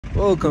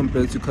Welcome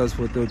back to Cars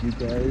for Thought, you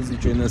guys. You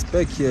join us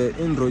back here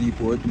in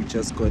Roodepoort. We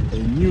just got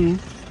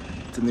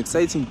it's an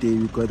exciting day.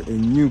 We got a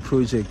new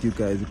project, you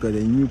guys. We got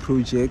a new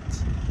project.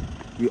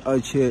 We're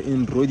out here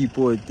in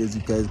Roodepoort, as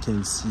you guys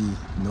can see.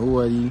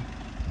 Nobody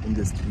in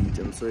the street.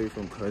 I'm sorry if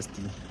I'm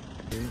crusty.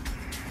 Okay.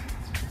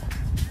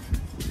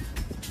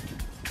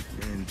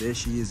 And there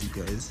she is,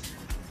 you guys.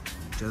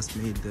 Just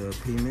made the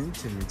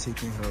payment and we're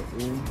taking her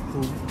home.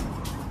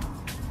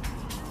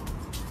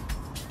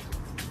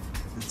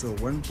 It's a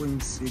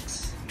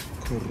 1.6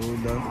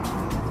 Corolla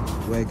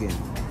wagon,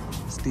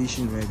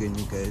 station wagon,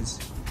 you guys.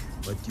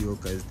 What do you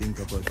guys think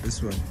about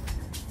this one?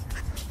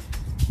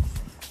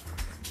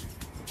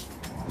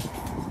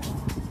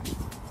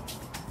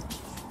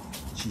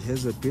 She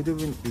has a bit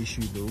of an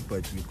issue though,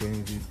 but we're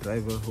going to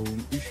drive her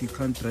home. If we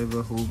can't drive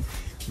her home,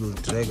 we'll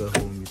drag her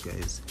home, you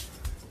guys.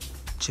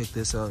 Check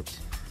this out.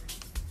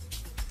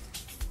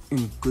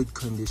 In good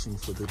condition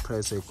for the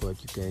price I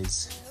got, you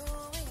guys.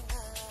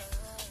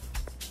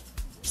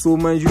 So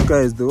mind you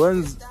guys,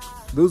 those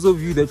of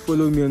you that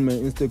follow me on my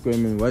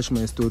Instagram and watch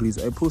my stories,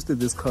 I posted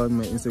this car on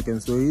my Instagram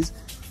stories.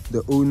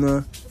 The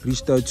owner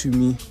reached out to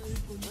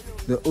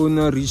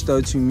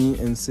me.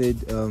 And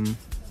said,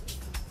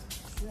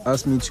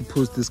 asked me to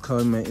post this car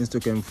on my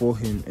Instagram for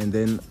him. And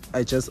then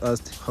I just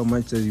asked how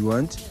much does he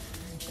want.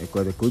 I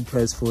got a good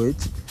price for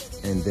it.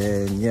 And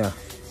then yeah,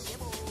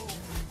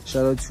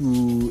 shout out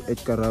to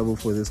Edgar Rabo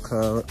for this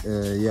car.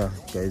 Yeah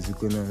guys, you're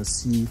gonna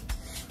see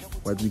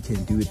what we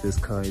can do with this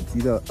car. It's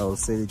either I'll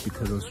sell it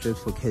because I'm straight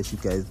for cash, you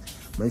guys.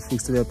 Might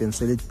fix it up and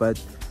sell it, but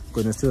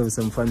gonna still have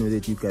some fun with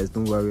it, you guys.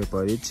 Don't worry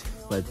about it.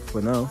 But for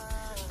now,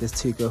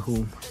 let's take her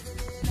home.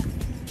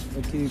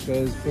 Okay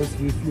guys, first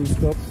refuel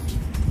stop.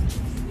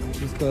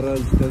 This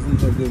garage doesn't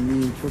have the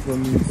proper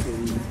means, so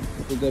we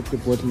put up the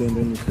bottle and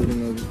then we're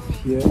putting over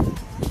here.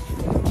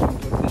 Put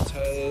up the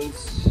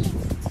tires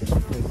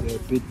because they're a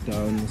bit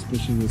down,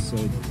 especially this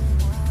side.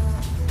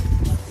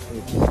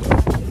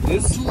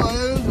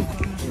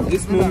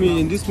 This movie, yeah.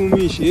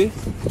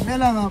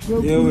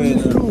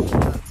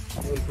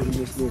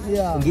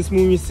 And this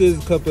movie says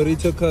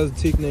carburetor cars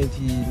take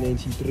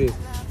 93.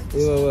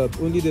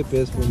 Only the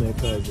best for my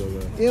cars.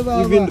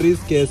 Even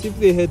race gas. If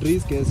they had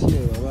race gas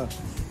here,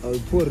 I'll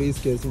pour race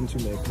gas into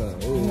my car.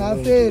 So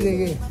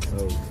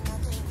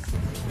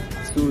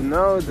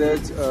now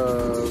that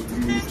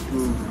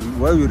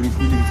while we're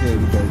refueling here,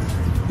 guys,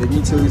 let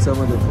me tell you some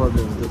of the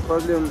problems. The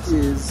problem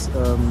is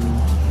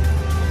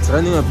it's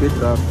running a bit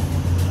rough.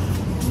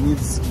 It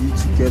needs you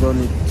to get on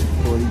it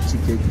for it to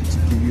give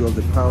you all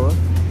the power.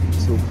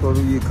 So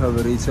probably a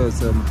carburetor,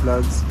 some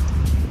plugs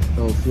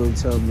or fuel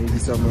cell, maybe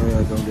somewhere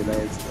along the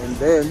lines. And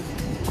then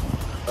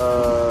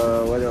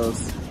what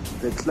else?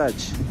 The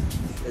clutch.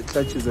 The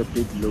clutch is a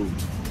bit low.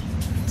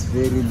 It's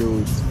very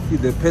low.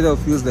 The pedal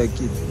feels like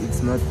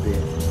it's not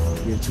there.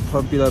 You have to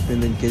pump it up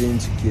and then get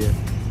into gear.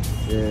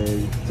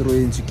 Throw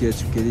it into gear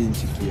to get it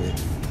into gear.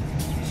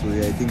 So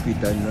yeah, I think we're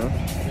done now.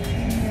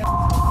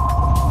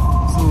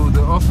 So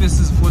the office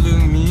is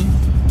following me.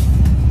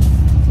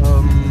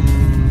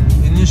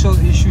 Initial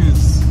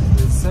issues.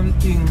 There's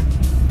something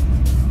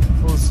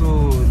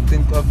also, I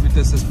think up with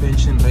the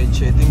suspension right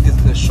here. I think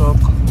it's the shock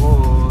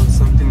or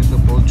something with the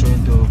ball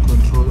joint or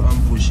control arm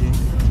bushing.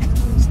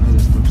 It's not a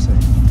stop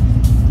sign.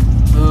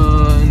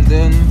 And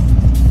then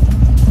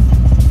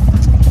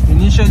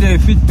initially I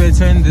fit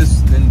better in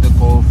this than the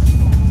Golf.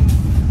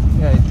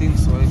 Yeah, I think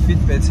so. I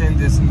fit better in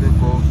this in the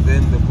Golf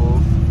than the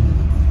Golf.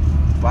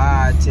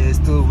 But I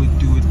still would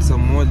do with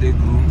some more leg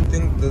room. I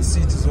think the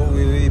seat is all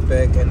way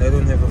back and I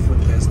don't have a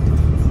footrest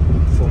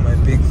for my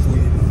big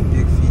feet.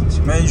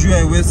 Mind you,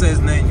 I wear size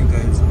 9, you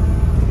guys.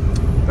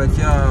 But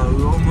yeah,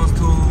 we're almost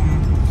home.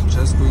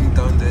 Just going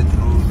down that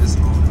road, this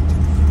road.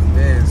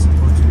 Yeah, it's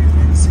supposed to be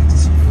going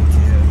 60.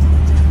 Okay.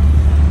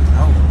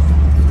 Now,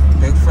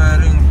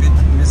 backfiring, bit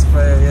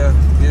misfire,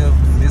 yeah,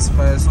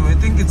 misfire. So I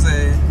think it's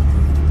a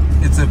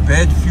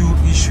bad fuel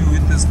issue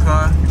with this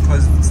car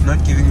because it's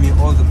not giving me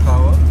all the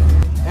power.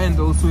 And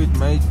also it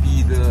might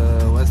be the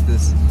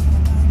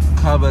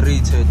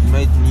carburetor. It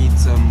might need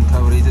some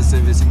carburetor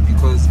servicing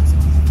because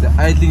the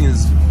idling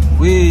is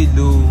way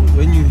low.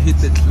 When you hit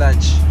the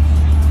clutch,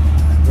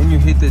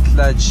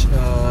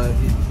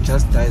 it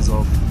just dies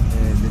off.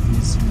 Let me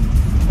see.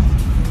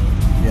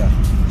 Yeah,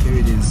 here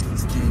it is.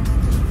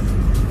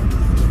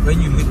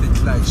 When you hit the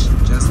clutch,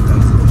 it just dies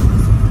off.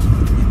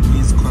 It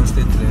needs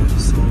constant rev,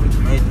 so it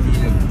might need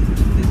a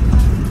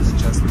little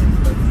adjustment.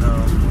 But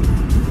now,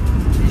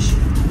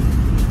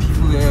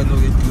 people that I know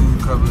that do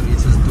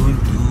carburetors don't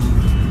do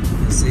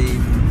the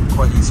same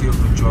quality of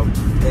a job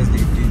as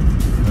they did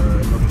a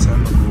long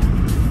time ago.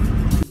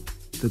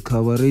 The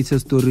carburetor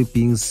story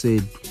being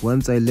said,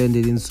 once I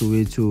landed in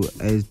Soweto,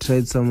 I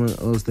tried someone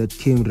else that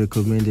came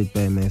recommended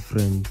by my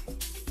friend.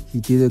 He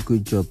did a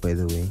good job, by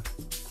the way.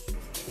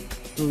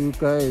 So you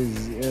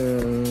guys,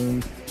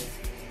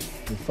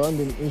 we found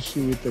an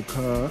issue with the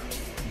car.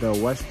 The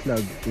wash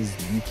plug is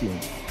leaking.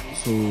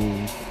 So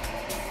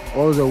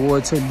all the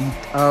water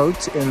leaked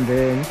out, and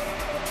then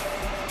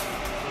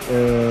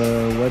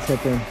what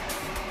happened?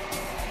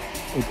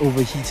 it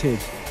overheated.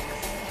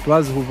 It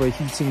was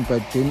overheating,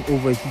 but then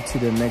overheat to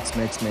the max.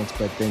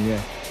 But then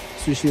yeah,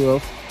 switch it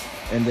off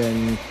and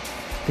then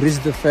grease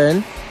the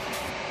fan.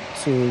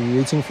 So we're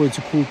waiting for it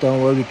to cool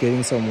down while we're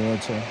getting some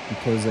water,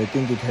 because I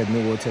think it had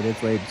no water,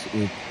 that's why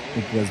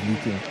it was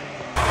leaking.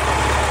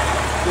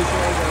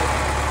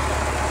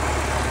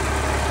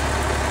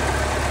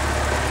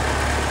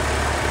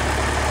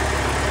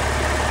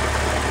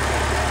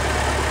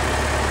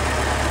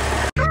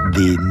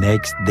 The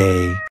next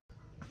day.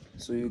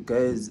 So you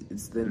guys,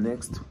 it's the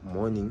next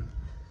morning,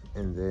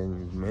 and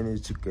then we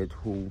managed to get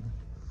home.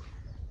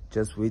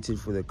 Just waited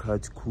for the car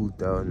to cool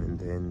down and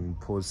then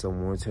poured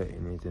some water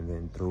in it and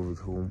then drove it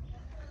home.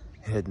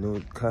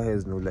 Car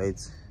has no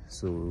lights,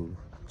 so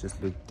just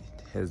looked,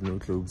 it has no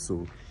globes,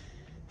 so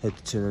had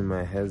to turn on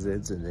my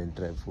hazards and then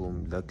drive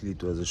home. Luckily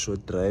it was a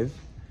short drive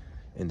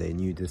and I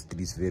knew the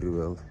streets very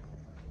well.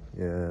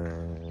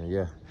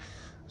 Yeah.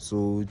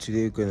 So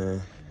today we're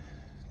gonna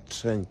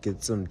try and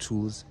get some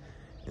tools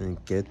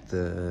and get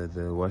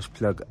the wash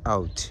plug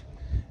out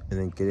and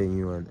then get a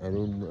new one. I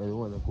don't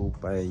want to go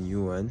buy a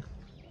new one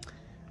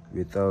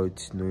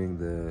without knowing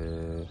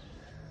the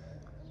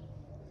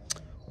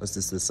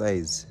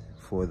size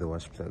for the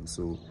wash plug.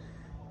 So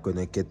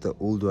gonna get the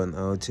old one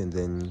out and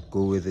then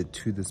go with it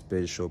to the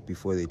spare shop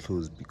before they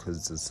close, because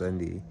it's a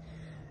Sunday,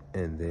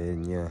 and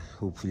then yeah,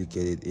 hopefully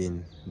get it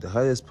in. The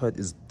hardest part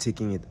is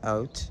taking it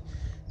out,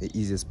 the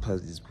easiest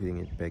part is putting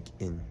it back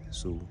in.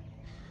 So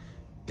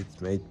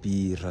it might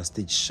be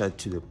rusted shut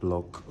to the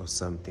block or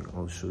something.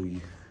 I'll show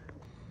you.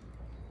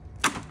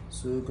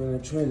 So we're gonna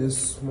try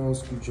this small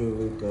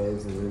screwdriver,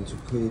 guys, and then to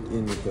put it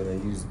in we're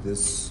gonna use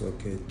this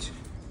socket.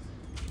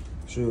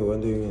 Sure, you're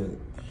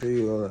wondering,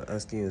 you all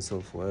asking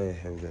yourself why I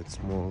have that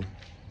small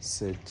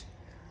set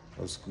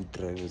of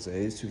screwdrivers. I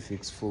used to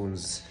fix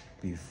phones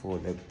before,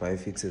 like buy,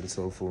 fix and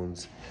sell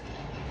phones,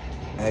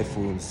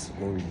 iPhones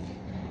only,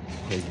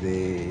 because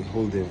they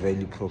hold their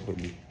value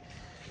properly.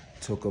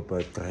 Talk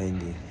about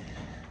grinding.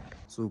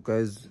 So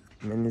guys,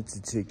 managed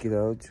to take it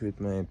out with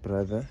my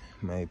brother,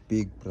 my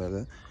big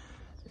brother.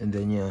 And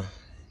then yeah,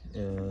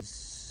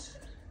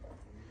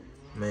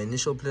 my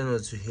initial plan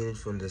was to hit it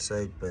from the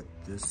side, but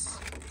this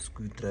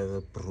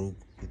screwdriver broke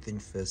within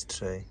first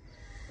try,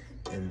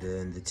 and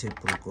then the tip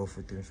broke off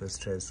within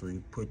first try. So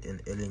you put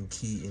an Allen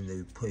key in there,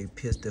 you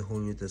pierce the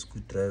hole with the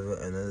screwdriver,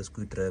 another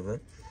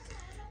screwdriver,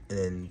 and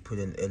then put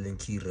an Allen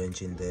key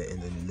wrench in there,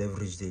 and then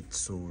leveraged it.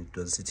 So it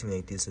was sitting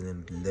like this, and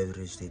then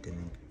leveraged it and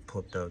it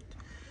popped out.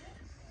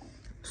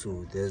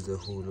 So there's the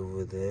hole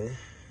over there.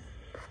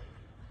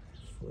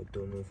 I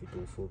don't know if it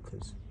will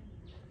focus.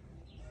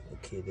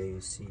 Okay, there you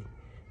see.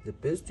 The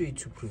best way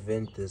to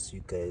prevent this,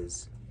 you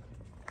guys,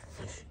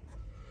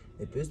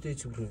 the best way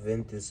to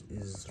prevent this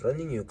is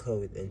running your car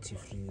with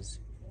antifreeze.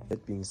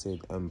 That being said,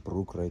 I'm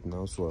broke right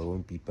now, so I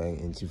won't be buying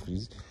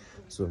antifreeze.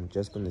 So I'm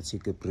just gonna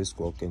take a brisk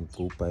walk and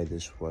go buy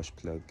this wash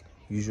plug.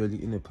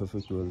 Usually in a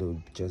perfect world I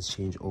would just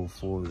change all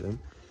 4 of them,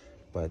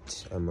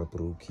 but I'm a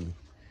brokey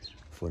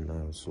for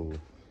now. So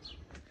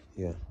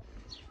yeah,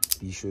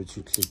 be sure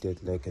to click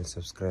that like and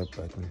subscribe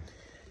button.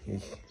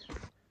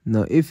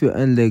 Now if you're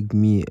unlike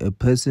me, a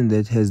person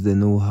that has the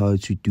know-how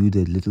to do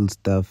the little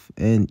stuff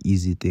and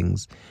easy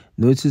things,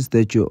 notice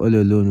that you're all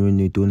alone when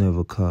you don't have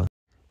a car.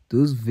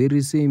 Those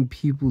very same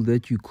people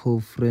that you call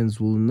friends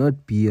will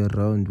not be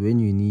around when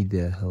you need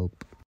their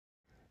help.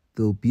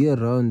 They'll be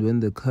around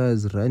when the car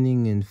is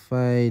running and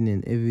fine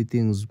and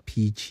everything's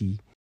peachy.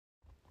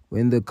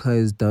 When the car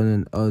is down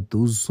and out,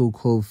 those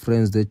so-called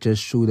friends that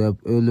just showed up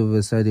all of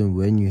a sudden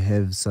when you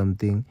have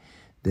something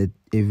that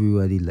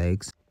everybody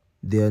likes,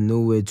 they are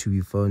nowhere to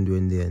be found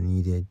when they are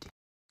needed.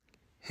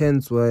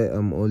 Hence why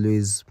I'm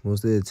always,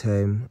 most of the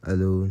time,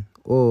 alone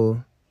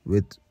or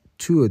with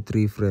 2 or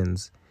 3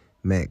 friends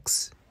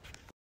max.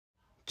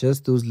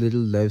 Just those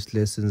little life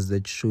lessons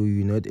that show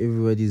you not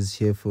everybody is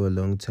here for a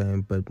long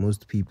time, but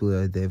most people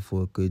are there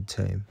for a good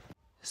time.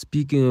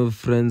 Speaking of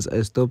friends,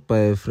 I stopped by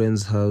a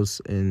friend's house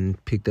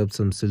and picked up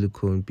some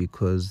silicone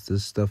because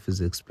this stuff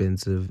is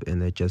expensive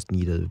and I just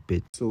need a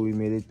bit. So we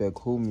made it back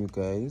home, you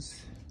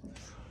guys.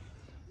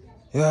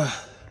 Yeah.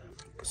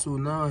 So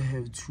now I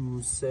have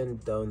to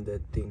sand down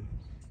that thing.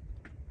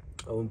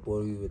 I won't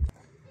bore you with it.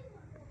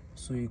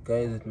 So you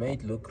guys, it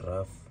might look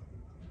rough.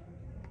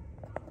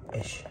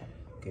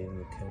 Getting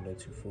the camera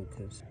to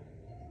focus.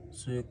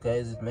 So you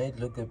guys, it might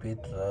look a bit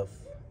rough.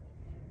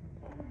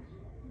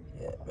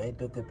 Yeah, it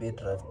might look a bit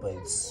rough, but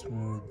it's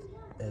smooth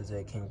as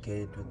I can get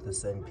it with the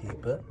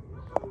sandpaper.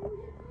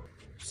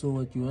 So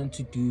what you want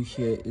to do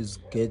here is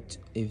get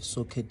a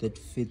socket that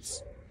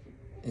fits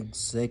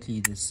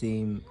exactly the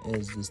same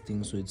as this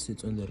thing, so it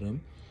sits on the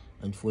rim.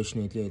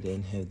 Unfortunately I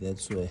didn't have that,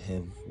 so I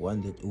have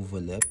one that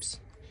overlaps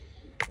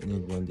and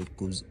then one that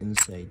goes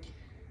inside.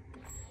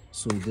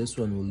 So this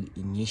one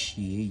will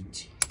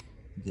initiate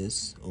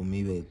this, or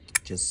maybe I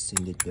just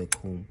send it back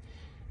home,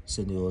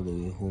 send it all the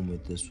way home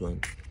with this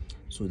one.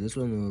 So this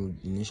one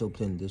will initial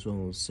plan, this one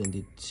will send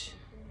it,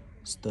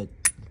 start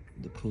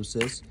the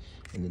process,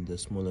 and then the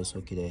smaller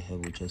socket I have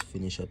will just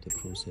finish up the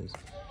process.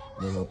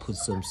 Then I'll put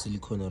some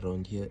silicone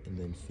around here and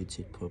then fit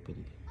it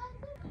properly.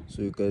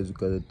 So you guys, we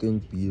got a thin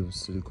bead of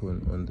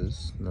silicone on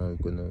this. Now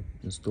we're gonna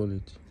install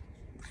it.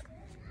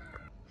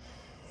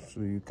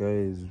 So you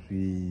guys,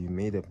 we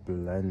made a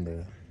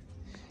blunder.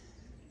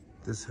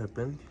 This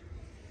happened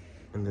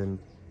and then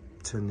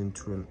turned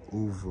into an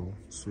oval,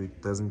 so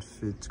it doesn't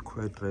fit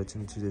quite right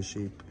into the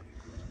shape.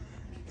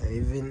 I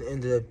even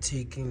ended up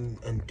taking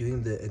and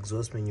doing the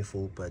exhaust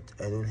manifold, but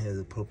I don't have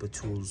the proper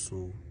tools,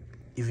 so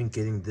even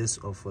getting this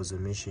off was a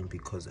mission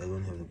because I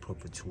don't have the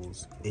proper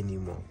tools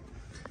anymore.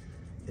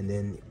 And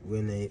then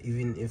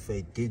even if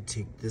I did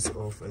take this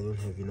off, I don't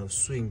have enough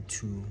swing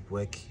to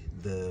whack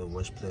the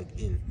wash plug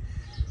in.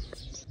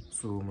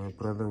 So my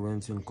brother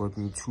went and got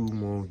me 2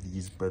 more of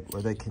these, but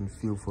what I can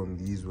feel from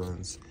these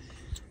ones,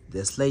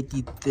 they're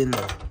slightly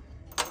thinner.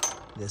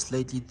 They're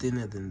slightly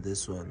thinner than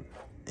this one,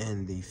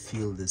 and they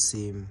feel the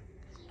same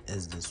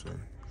as this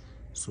one.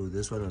 So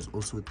this one is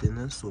also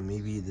thinner, so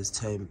maybe this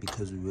time,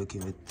 because we're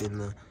working with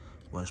thinner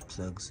wash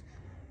plugs,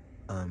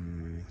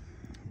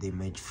 they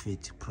might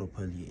fit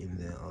properly in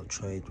there. I'll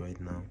try it right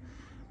now,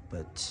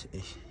 but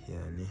yeah,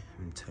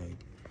 I'm tired.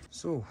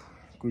 So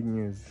good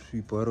news,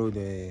 we borrowed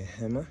a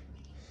hammer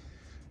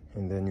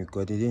and then we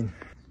got it in.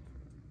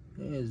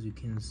 As you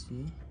can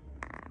see,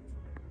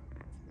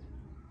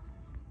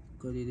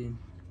 got it in.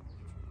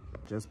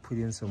 Just put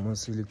in some more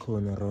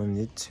silicone around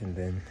it, and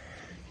then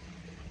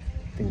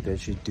I think that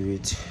should do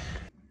it.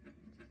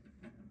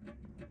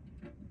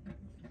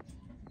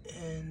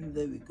 And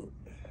there we go.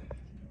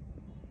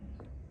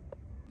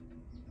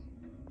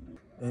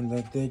 And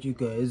like that, you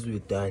guys, we're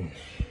done.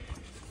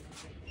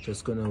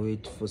 Just gonna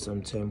wait for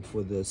some time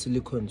for the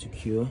silicone to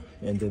cure,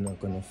 and then I'm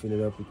gonna fill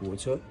it up with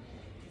water,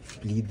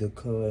 bleed the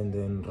car, and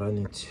then run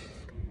it.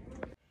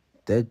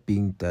 That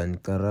being done,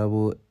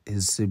 Karabo,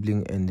 his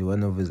sibling, and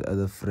one of his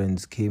other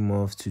friends came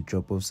off to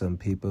drop off some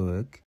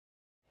paperwork.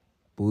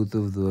 Both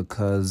of the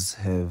cars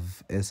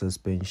have air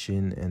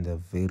suspension and a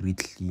very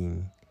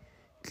clean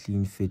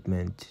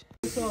fitment.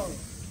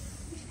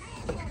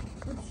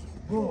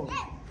 Go.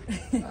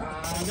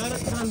 Not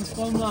a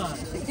transformer.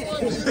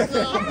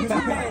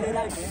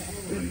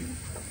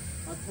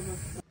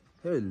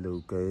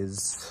 Hello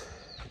guys,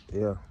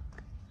 yeah,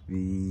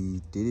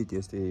 we did it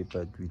yesterday,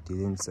 but we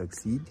didn't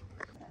succeed.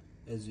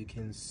 As you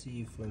can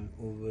see from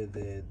over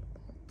there,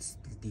 it's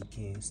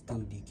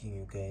still leaking,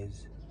 you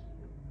guys.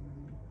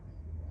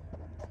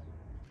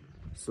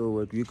 So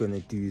what we're gonna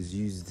do is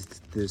use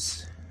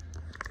this,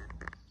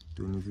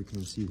 don't know if you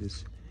can see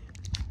this,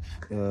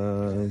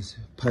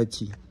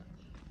 putty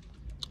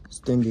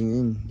standing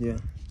in. Yeah,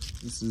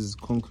 this is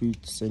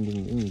concrete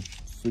standing in,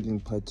 filling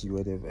putty,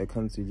 whatever. I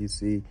can't really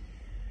say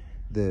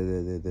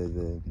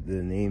the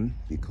name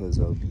because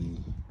I'll be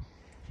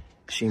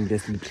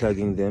shamelessly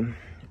plugging them.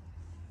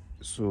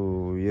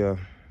 So yeah,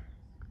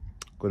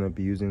 gonna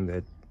be using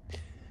that.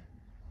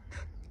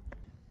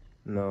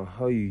 Now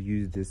how you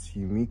use this,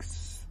 you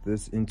mix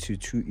this into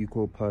 2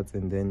 equal parts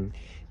and then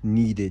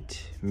knead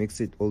it, mix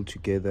it all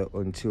together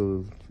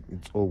until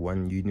it's all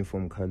one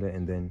uniform color,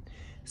 and then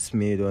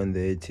smear it on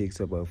there. It takes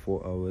about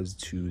 4 hours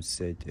to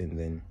set, and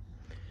then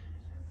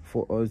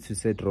 4 hours to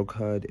set rock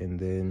hard, and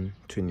then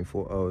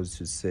 24 hours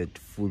to set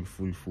full.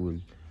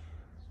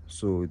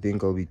 So I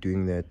think I'll be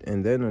doing that.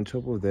 And then on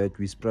top of that,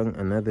 we sprung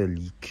another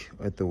leak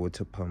at the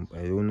water pump.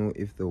 I don't know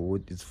if the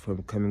water is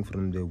coming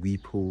from the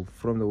weep hole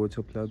from the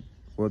water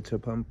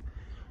pump,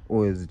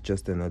 or is it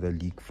just another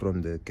leak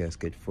from the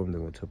gasket from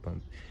the water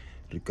pump.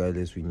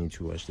 Regardless, we need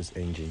to wash this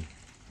engine,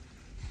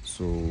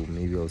 so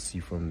maybe I'll see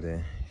from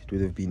there. It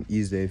would have been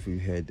easier if we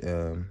had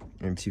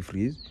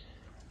antifreeze,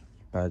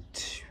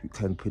 but we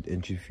can't put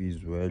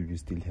antifreeze while we're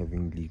still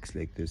having leaks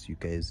like this, you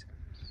guys.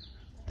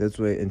 That's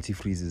why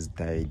antifreeze is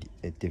dyed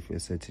a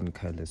certain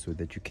color, so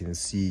that you can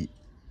see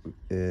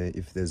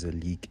if there's a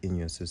leak in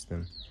your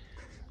system.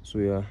 So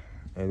yeah,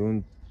 I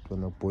don't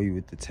want to bore you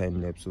with the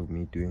time lapse of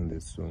me doing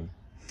this, so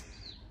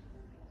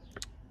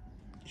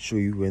show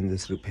you when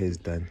this repair is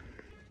done.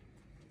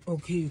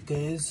 Okay, you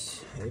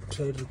guys, I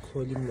tried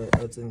recalling my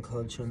arts and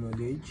culture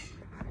knowledge,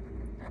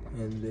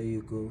 and there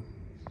you go.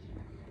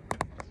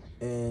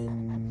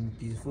 And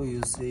before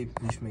you say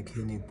bush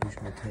mechanic,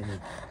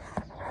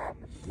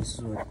 this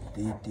is what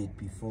they did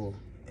before,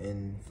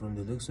 and from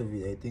the looks of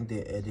it, I think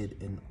they added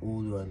an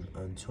old one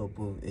on top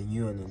of a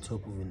new one on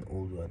top of an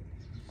old one,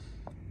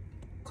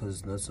 because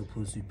it's not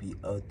supposed to be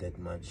out that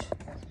much.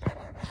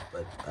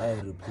 But I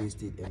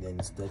replaced it and then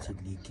it started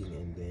leaking,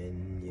 and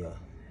then yeah,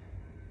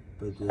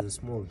 but it was a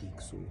small leak,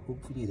 so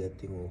hopefully that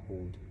thing will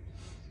hold.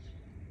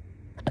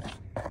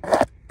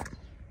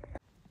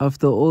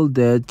 After all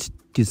that,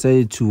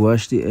 decided to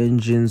wash the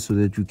engine so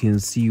that we can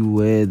see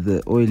where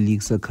the oil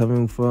leaks are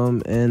coming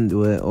from and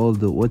where all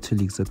the water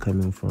leaks are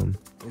coming from.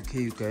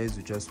 Okay, you guys,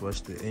 we just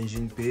washed the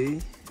engine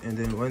bay, and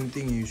then one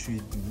thing you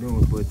should know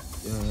about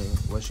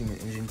washing an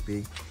engine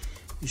bay,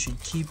 you should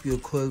keep your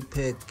coil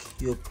pack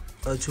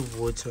out of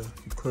water,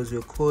 because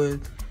your coil,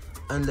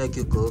 unlike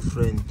your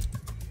girlfriend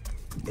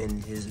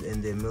and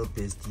their male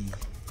bestie,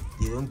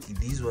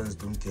 these ones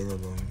don't get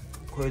along.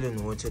 Coil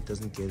and water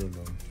doesn't get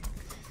along.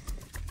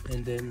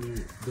 And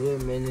then do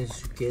I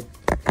manage to get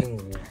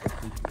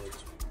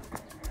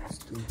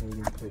still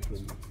holding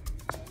properly.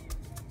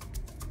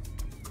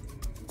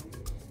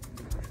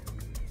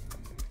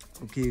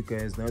 Okay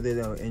guys, now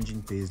that our engine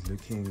bay is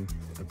looking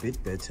a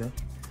bit better,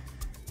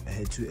 I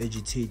had to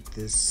agitate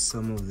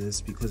some of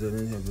this because I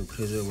don't have a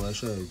pressure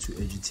washer. I had to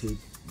agitate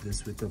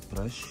this with a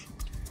brush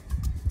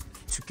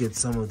to get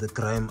some of the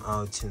grime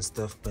out and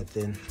stuff, but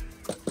then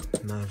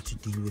now I have to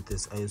deal with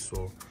this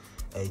ISO.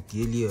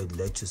 Ideally I'd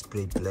like to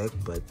spray black,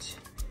 but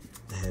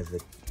I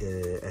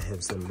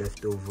have some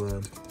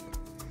leftover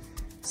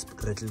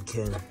rattle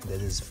can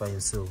that is fine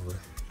silver.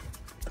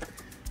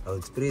 I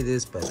would spray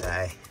this, but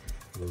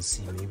we'll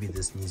see. Maybe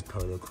this needs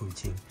powder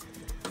coating.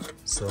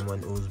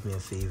 Someone owes me a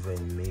favor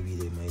and maybe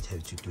they might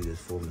have to do this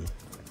for me.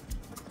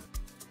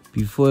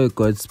 Before I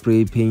got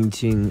spray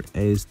painting,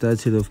 I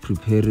started off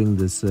preparing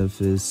the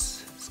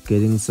surface,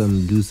 getting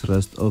some loose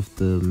rust off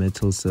the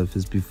metal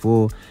surface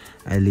before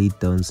I laid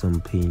down some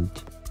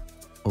paint.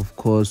 Of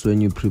course,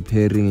 when you're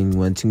preparing and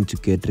wanting to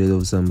get rid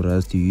of some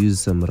rust, you use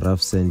some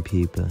rough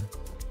sandpaper.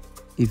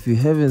 If you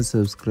haven't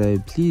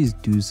subscribed, please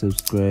do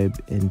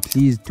subscribe, and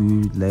please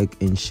do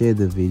like and share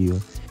the video.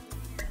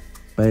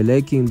 By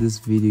liking this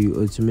video,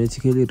 you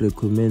automatically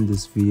recommend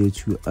this video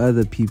to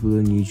other people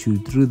on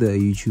YouTube through the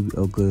YouTube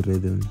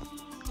algorithm.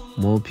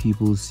 More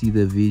people see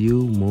the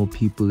video, more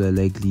people are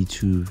likely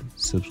to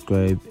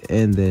subscribe,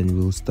 and then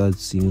we'll start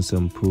seeing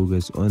some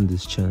progress on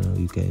this channel,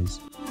 you guys.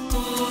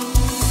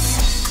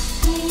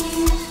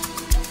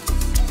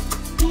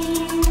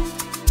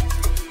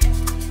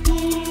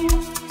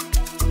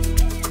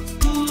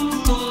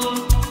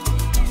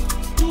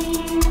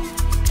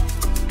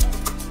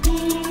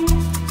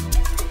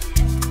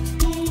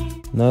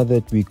 Now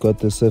that we got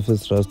the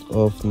surface rust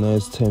off, now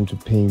it's time to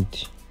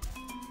paint.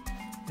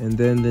 And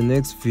then the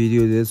next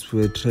video, that's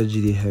where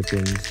tragedy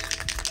happens.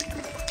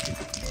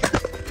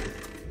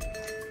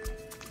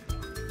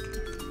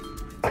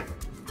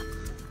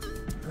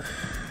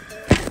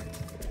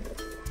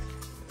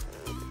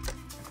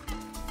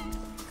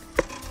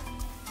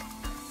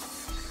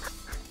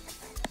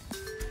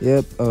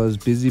 Yep, I was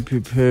busy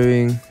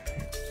preparing,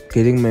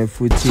 getting my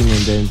footing,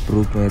 and then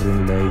broke my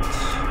ring light.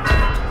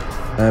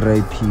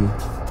 RIP.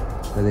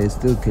 But I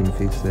still can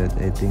fix that,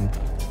 I think.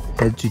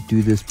 Had to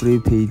do the spray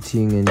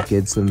painting and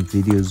get some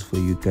videos for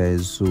you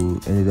guys, so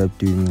ended up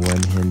doing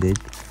one-handed.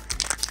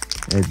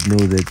 I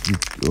know that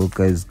you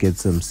guys get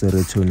some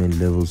serotonin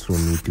levels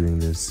from me doing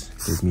this.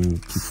 Let me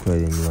keep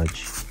quiet and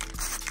watch.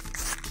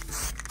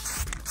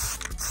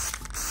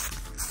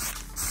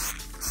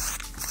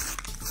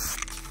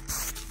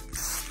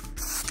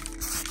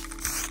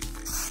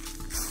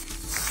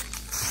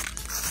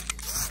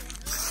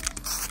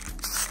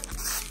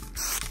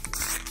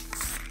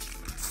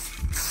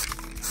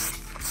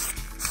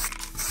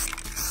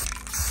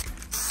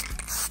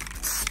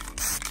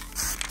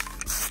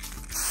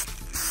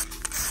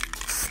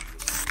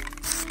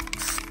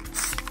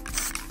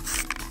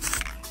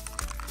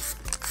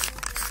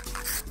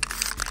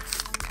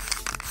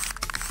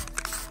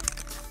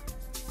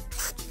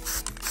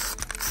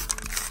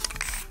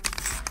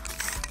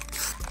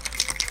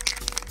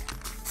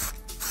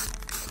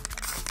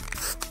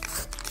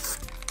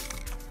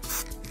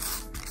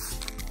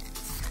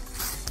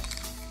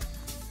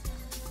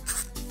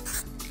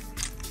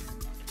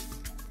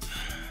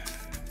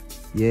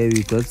 Yeah,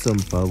 we got some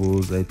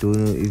bubbles. I don't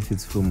know if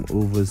it's from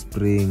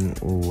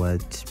overspraying or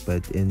what,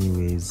 but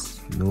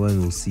anyways, no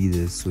one will see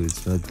this, so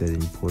it's not that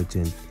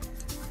important.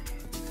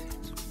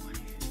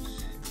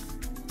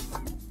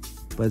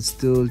 But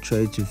still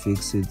try to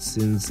fix it,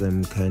 since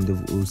I'm kind of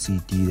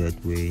OCD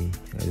that way.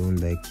 I don't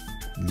like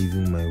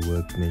leaving my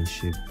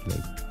workmanship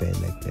bad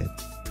like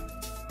that.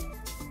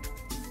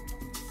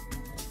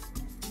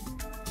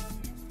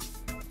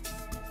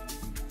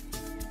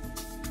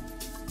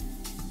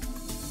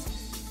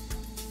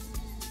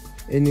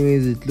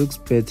 Anyways, it looks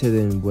better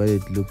than what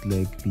it looked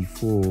like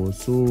before,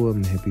 so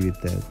I'm happy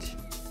with that.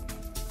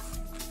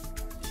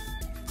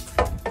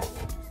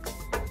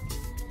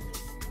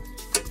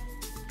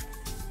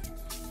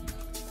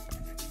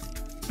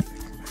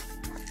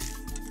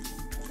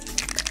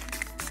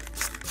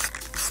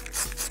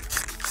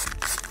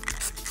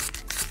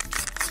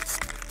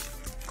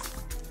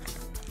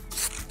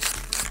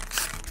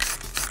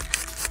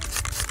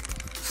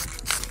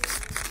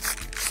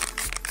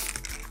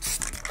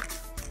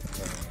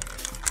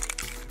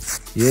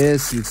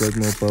 Yes, we got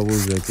more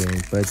bubbles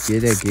again, but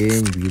yet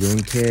again, we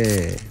don't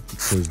care,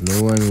 because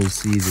no one will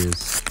see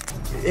this.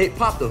 Hey,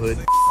 pop the hood.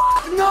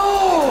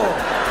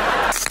 No!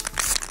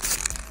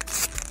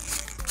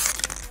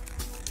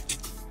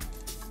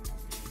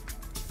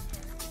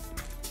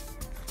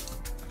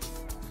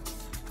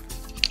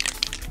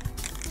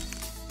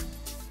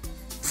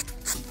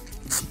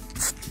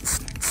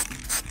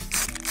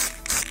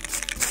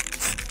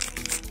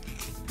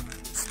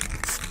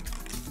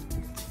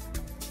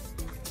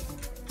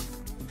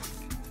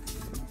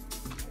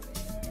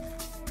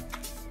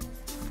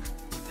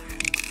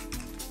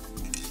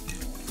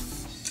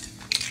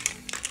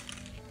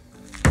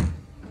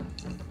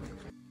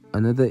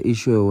 Another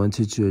issue I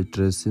wanted to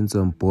address since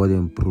I'm bored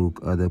and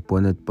broke are the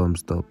bonnet bump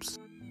stops.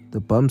 The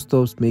bump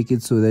stops make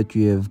it so that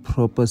you have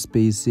proper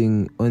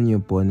spacing on your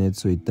bonnet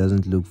so it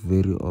doesn't look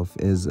very off,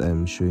 as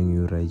I'm showing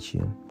you right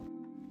here.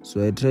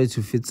 So I tried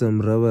to fit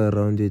some rubber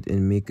around it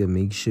and make a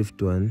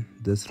makeshift one.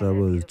 This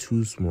rubber was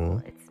too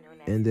small.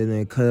 And then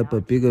I cut up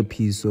a bigger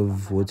piece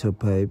of water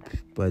pipe,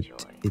 but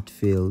it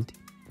failed.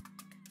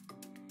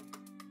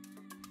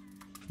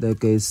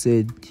 Like I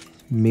said,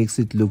 makes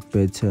it look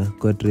better.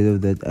 Got rid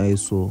of that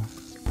eyesore.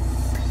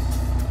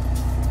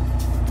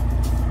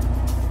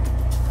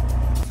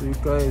 So you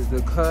guys,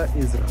 the car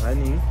is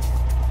running.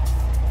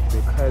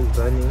 And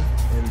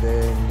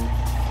then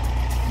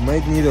you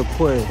might need a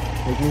coil.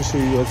 Let me show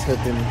you what's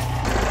happening.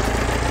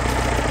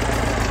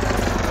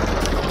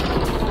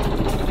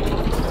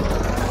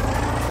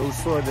 I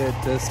saw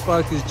that the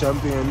spark is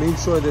jumping. I made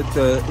sure that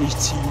the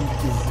HT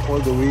is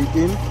all the way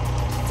in.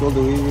 It's all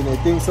the way in. I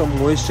think some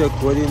moisture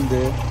got in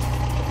there,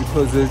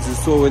 because as you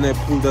saw when I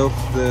pulled off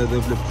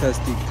the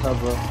plastic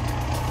cover,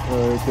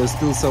 there was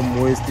still some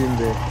moisture in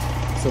there.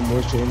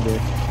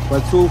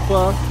 But so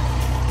far,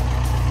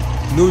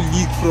 no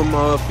leak from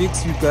our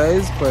fix, you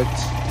guys, but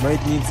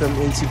might need some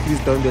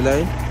antifreeze down the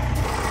line.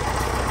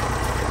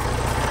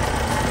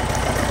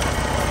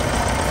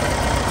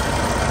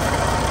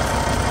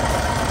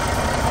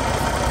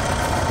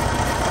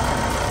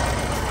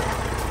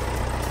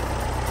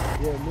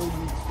 Yeah, no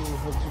leak, so we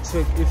have to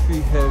check if we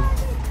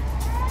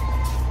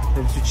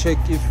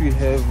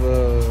have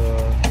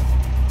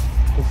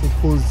if it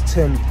holds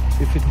temp.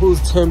 If it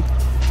holds temp,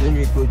 then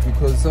we're good,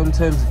 because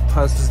sometimes it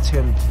passes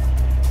temp.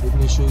 Let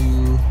me show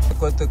you. I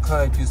got the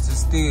car, it used to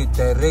stay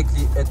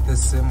directly at the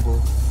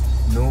symbol,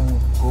 no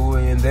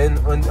going, and then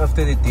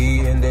after the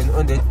day, and then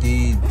on that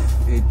day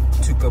it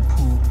took a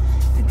poo.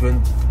 It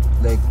went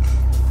like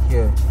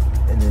here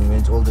and then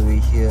went all the way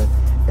here,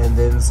 and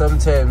then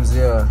sometimes,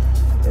 yeah,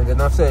 and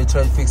then after I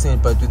tried fixing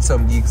it but with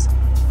some leaks,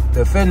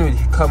 the fan will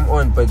come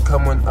on, but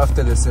come on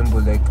after the symbol,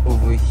 like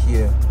over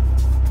here.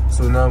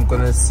 So now I'm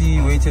gonna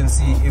wait and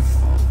see if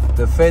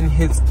the fan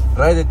hits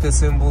right at the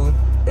symbol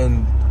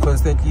and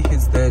constantly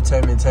hits there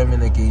time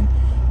and again.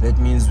 That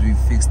means we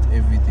fixed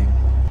everything.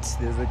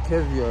 There's a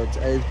caveat.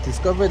 I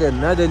discovered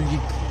another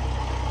leak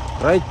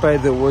right by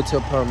the water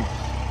pump.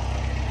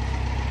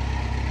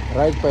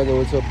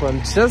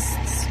 Just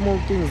small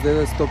things that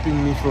are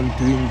stopping me from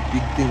doing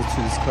big things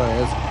to this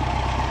car.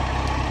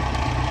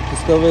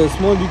 Discovered a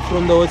small leak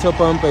from the water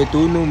pump. I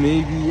don't know,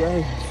 maybe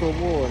I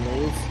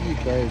will see,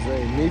 guys.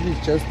 Maybe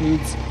it just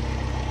needs,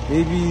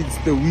 maybe it's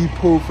the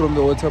weepo from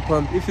the water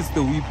pump. If it's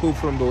the weepo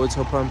from the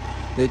water pump,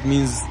 that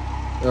means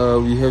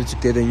we have to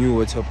get a new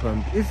water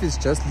pump. If it's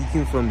just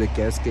leaking from the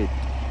gasket,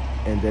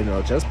 and then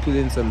I'll just put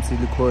in some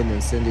silicone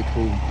and send it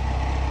home,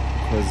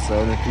 because I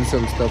want to do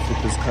some stuff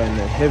with this car,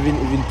 and I haven't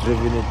even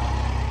driven it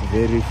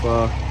very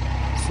far,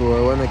 so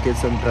I want to get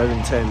some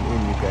driving time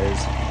in, you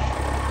guys.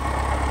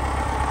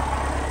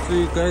 So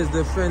you guys,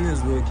 the fan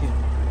is working.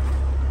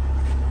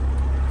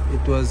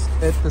 It was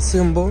at the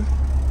symbol,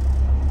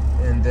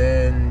 and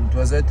then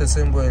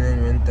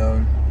went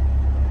down.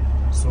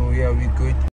 So yeah, we're good.